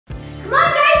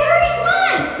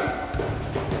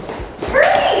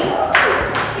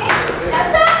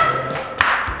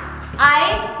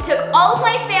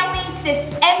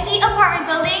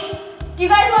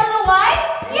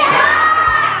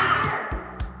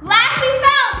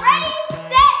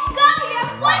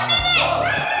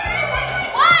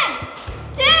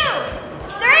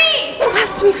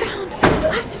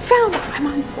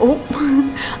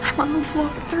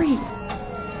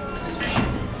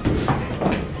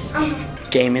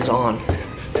Game is on.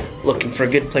 Looking for a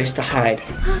good place to hide.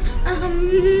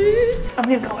 I'm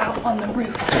gonna go out on the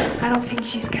roof. I don't think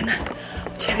she's gonna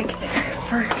check there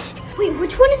first. Wait,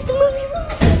 which one is the movie room?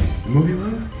 Movie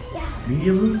room? Yeah.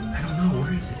 Media room? I don't know.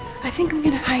 Where is it? I think I'm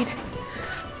gonna hide.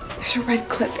 There's a red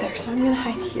clip there, so I'm gonna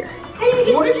hide here.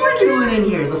 What are you doing in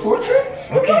here? The fourth room?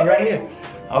 Okay, right here.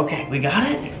 Okay, we got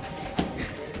it.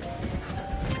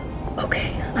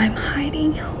 Okay, I'm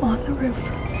hiding on the roof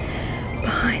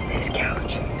behind this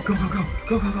couch. Go, go, go,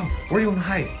 go, go, go. Where do you want to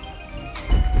hide?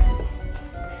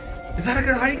 Is that a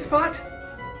good hiding spot?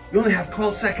 You only have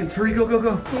 12 seconds. Hurry, go, go,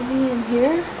 go. Maybe in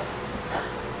here?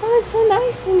 Oh, it's so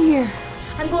nice in here.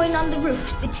 I'm going on the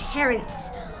roof, the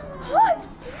terrace. Oh, it's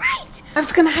bright. I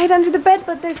was gonna hide under the bed,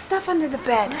 but there's stuff under the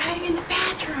bed. We're hiding in the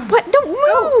bathroom. What? Don't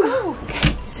move! Go.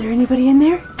 Okay, is there anybody in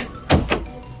there?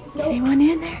 Nope. Anyone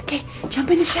in there? Okay, jump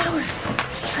in the shower.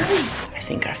 Hurry. I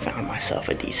think I found myself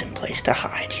a decent place to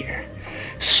hide here.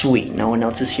 Sweet, no one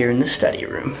else is here in the study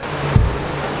room.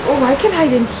 Oh, I can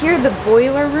hide in here, the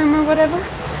boiler room or whatever.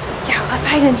 Yeah, let's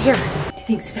hide in here. Do you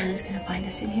think Savannah's gonna find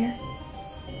us in here?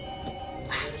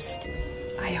 Last.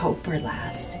 I hope we're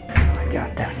last. I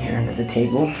got down here under the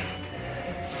table.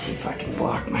 See if I can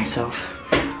block myself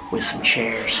with some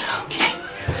chairs. Okay.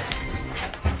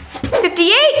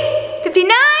 58,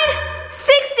 59,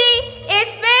 60.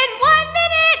 It's been 1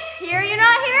 minute. Here you're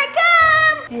not, here I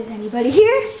come. Is anybody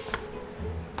here?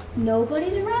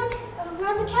 Nobody's around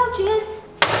the couches.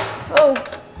 Oh,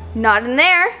 not in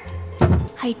there.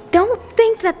 I don't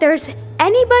think that there's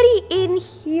anybody in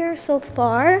here so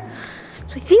far.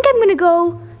 So I think I'm gonna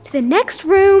go to the next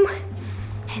room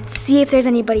and see if there's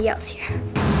anybody else here.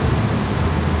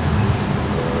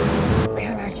 Okay,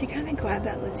 I'm actually kind of glad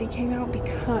that Lizzy came out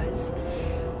because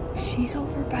she's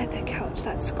over by the couch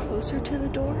that's closer to the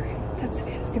door that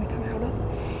Savannah's gonna come out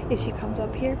of if she comes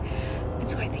up here. And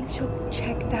so I think she'll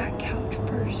check that couch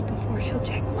first before she'll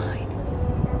check mine.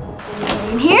 Is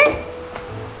anybody in here?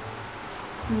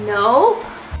 Nope.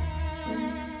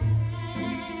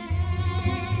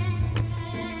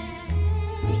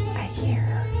 I hear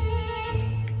her.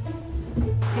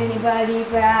 Anybody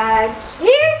back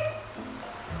here?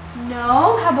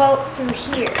 No. How about through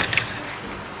here?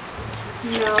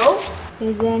 No.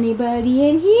 Is anybody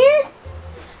in here?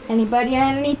 Anybody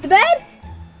underneath the bed?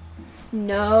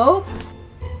 Nope.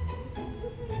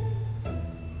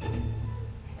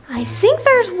 I think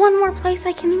there's one more place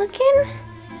I can look in.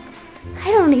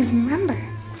 I don't even remember.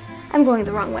 I'm going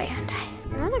the wrong way, aren't I?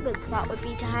 Another good spot would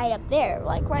be to hide up there,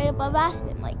 like right above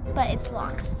Aspen, but it's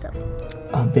locked, so.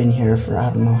 I've been here for I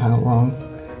don't know how long,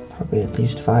 probably at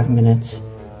least 5 minutes,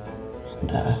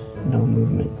 and no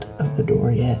movement of the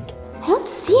door yet. I don't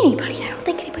see anybody. I don't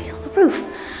think anybody's on the roof,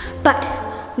 but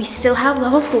we still have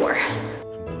level 4.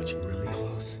 I'm watching really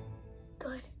close,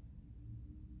 Good.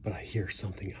 but I hear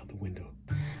something out the window.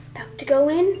 About to go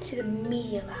into the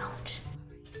media lounge.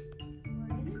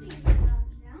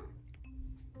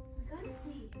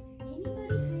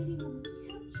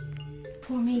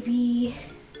 Or maybe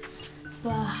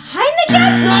behind the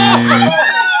couch. No!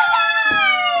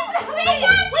 Wait,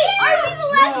 are we the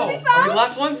last one we found? Are we the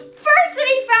last ones? First that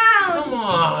he found. Come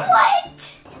on. What?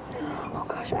 Oh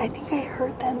gosh, I think I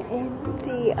heard them in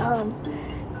the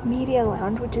media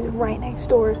lounge, which is right next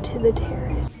door to the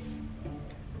terrace.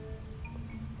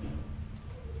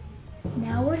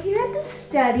 Now we're here at the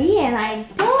study, and I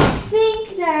don't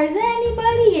think there's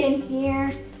anybody in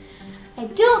here. I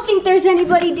don't think there's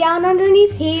anybody down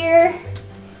underneath here.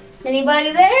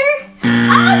 Anybody there? Oh,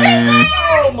 right there!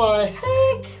 Oh my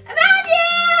heck! I found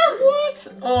you! What?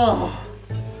 Oh,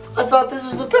 I thought this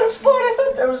was the best spot. I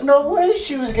thought there was no way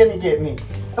she was gonna get me.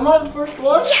 Am I the first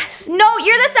one? Yes! No,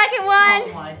 you're the second one!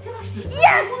 Oh my gosh, this is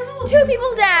Yes! 2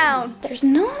 people down. There's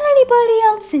not anybody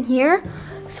else in here,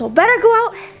 so better go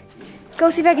out. Go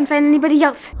see if I can find anybody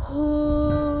else.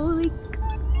 Holy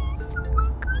goodness.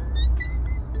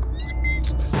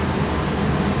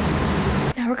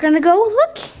 Now we're gonna go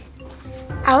look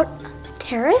out on the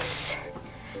terrace.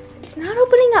 It's not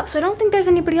opening up, so I don't think there's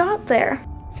anybody out there.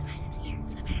 Savannah's here.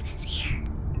 Savannah's here.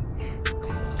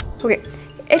 Okay,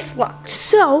 it's locked,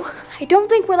 so I don't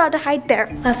think we're allowed to hide there.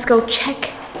 Let's go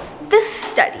check the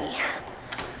study.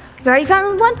 We've already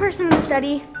found one person in the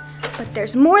study, but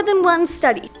there's more than one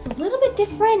study. It's a little bit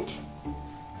different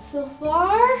so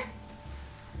far.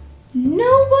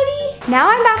 Nobody. Now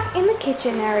I'm back in the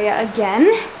kitchen area again.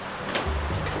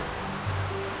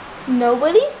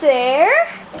 Nobody's there.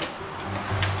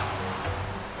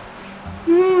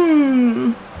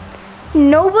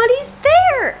 Nobody's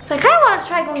there. So I kind of want to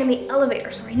try going in the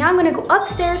elevator. So right now I'm going to go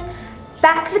upstairs,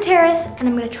 back to the terrace, and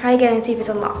I'm going to try again and see if it's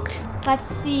unlocked. Let's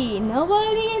see.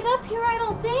 Nobody is up here, I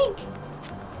don't think.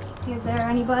 Is there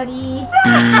anybody?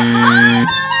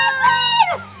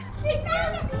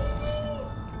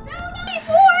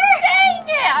 Dang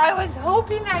it! I was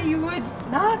hoping that you would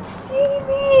not see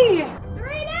me.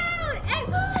 3 down and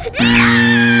no!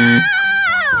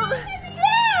 2!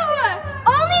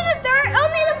 Only the third,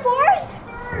 only the fourth?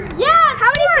 Yeah, how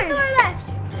many people are left?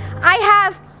 I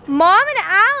have Mom and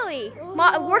Allie.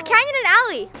 We're Canyon and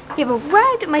Allie. We have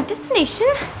arrived at my destination,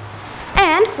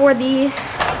 and for the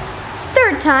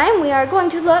 3rd time, we are going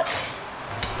to look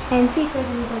and see if there's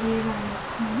anybody around this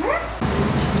corner.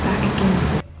 She's back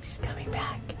again. She's coming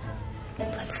back.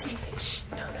 Let's see if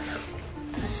no.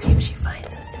 Let's see if she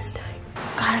finds us this time.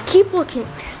 Gotta keep looking.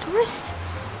 This door is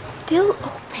still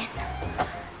open.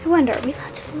 I wonder, are we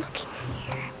allowed to look in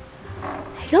here?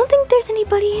 I don't think there's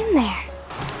anybody in there.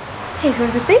 Hey, so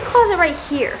there's a big closet right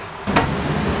here.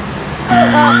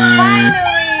 Finally!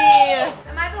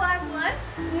 Am I the last one?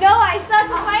 No, I still have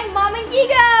to find Mom and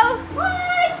Gigo.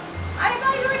 What? I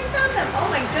thought you already found them. Oh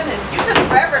my goodness, you took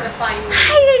forever to find me.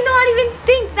 I did not even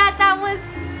think that was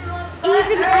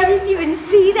even, I didn't even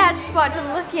see that spot to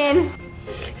look in.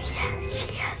 Yeah,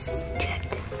 she has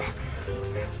checked them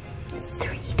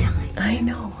 3 times. I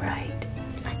know, right?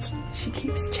 She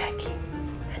keeps checking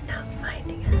and not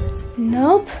finding us.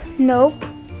 Nope.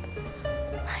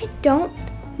 I don't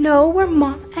know where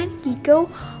Mom and Gigo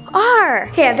are.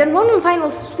 Okay, I've done one final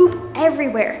swoop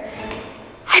everywhere.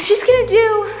 I'm just gonna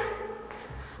do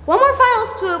one more final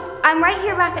swoop. I'm right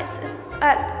here back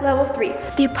at level 3.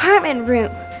 The apartment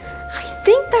room. I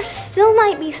think there still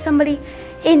might be somebody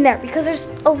in there because there's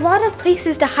a lot of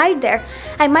places to hide there.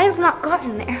 I might have not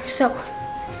gotten there, so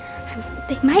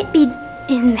they might be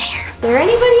in there. Is there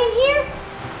anybody in here?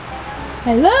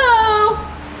 Hello?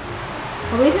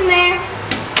 Nobody's in there.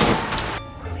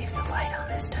 We'll leave the light on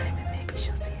this time and maybe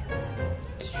she'll see us.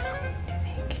 Yeah. Do you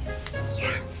think?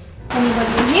 Yeah.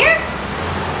 Anybody in here?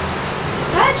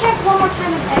 Gotta check one more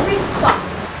time in every spot.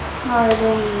 Are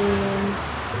they in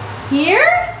here?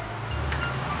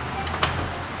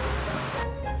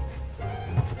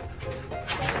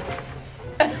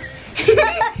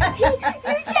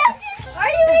 Are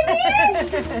you in here?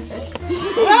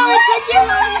 Wow, it took you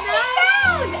long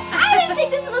Found! I didn't think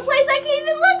this was a place I could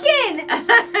even look in.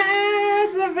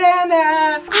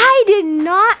 Savannah. I did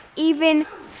not even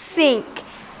think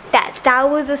that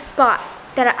was a spot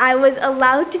that I was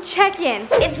allowed to check in.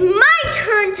 It's my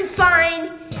turn to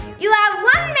find. You have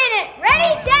 1 minute.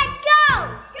 Ready, set,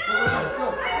 go!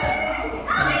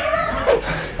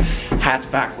 Hats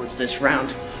backwards this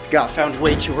round. Got found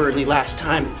way too early last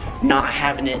time. Not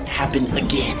having it happen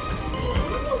again.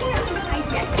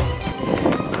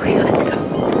 Okay, let's go.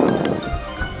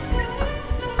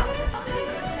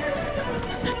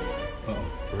 Uh-oh,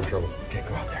 we're in trouble. Okay,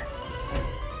 go out there.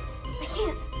 I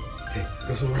can't. Okay,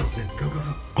 go somewhere else then. Go.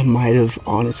 I might have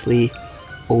honestly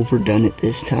overdone it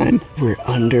this time. We're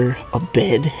under a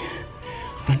bed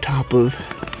on top of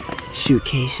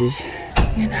suitcases.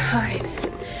 I'm gonna hide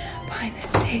behind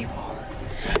this table.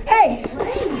 Hey!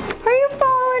 Are you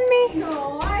following me?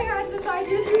 No, I had this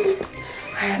idea too.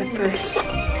 I had it first.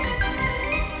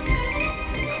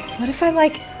 What if I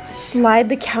like slide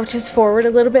the couches forward a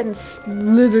little bit and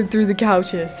slither through the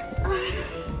couches?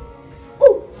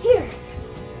 Oh, here.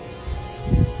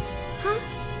 Huh?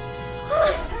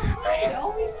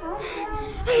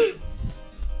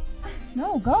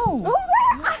 No, go. Why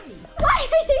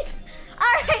are these?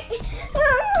 All right.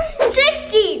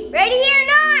 60. Ready or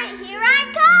not? Here I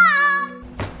come.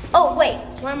 Oh wait,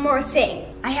 one more thing.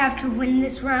 I have to win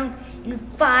this round in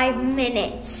 5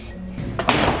 minutes.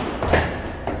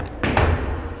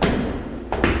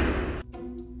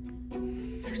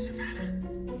 There's Savannah.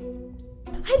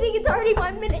 I think it's already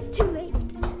 1 minute too late.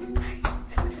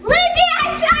 Lizzy, I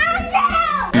found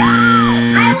you!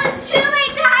 I was too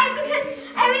late to hide because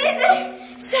I went in the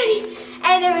study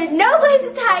and there was no place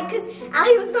to hide because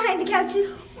Allie was behind the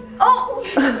couches. Oh!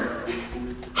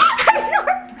 I'm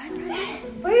sorry.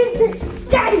 Where's the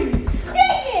study?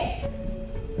 Dang it!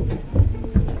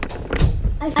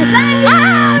 I found you!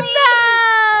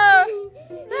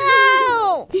 No!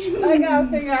 I gotta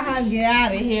figure out how to get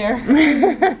out of here.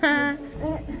 No!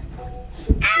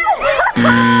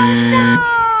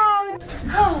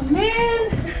 Oh man.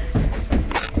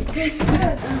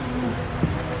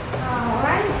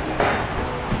 Alright.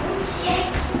 Check.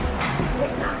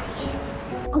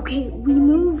 Okay, we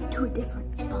moved to a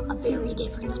different spot, a very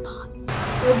different spot.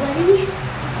 Nobody.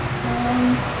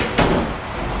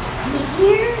 Me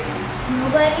here.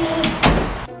 Nobody.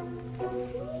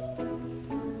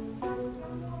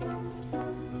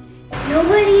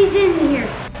 Nobody's in here.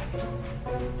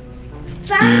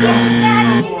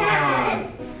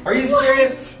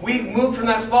 serious. We moved from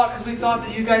that spot because we thought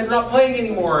that you guys were not playing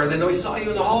anymore, and then we saw you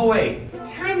in the hallway.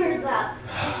 Timer's up.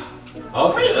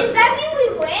 Okay. Wait, does that mean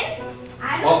we win?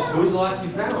 I don't know. Who's the last you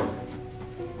found?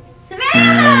 Savannah!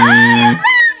 Oh, you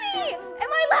found me! Am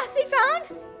I last we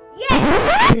found?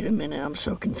 Yes! Wait a minute, I'm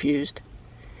so confused.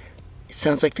 It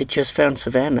sounds like they just found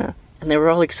Savannah, and they were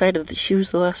all excited that she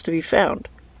was the last to be found.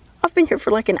 I've been here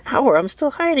for like an hour, I'm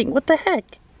still hiding, what the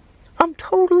heck? I'm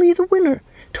totally the winner,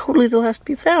 totally the last to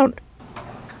be found.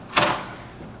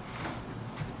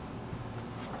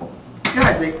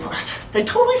 Guys, they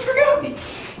totally forgot me.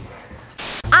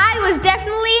 I was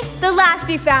definitely the last to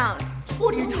be found.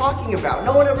 What are you talking about?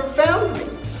 No one ever found me.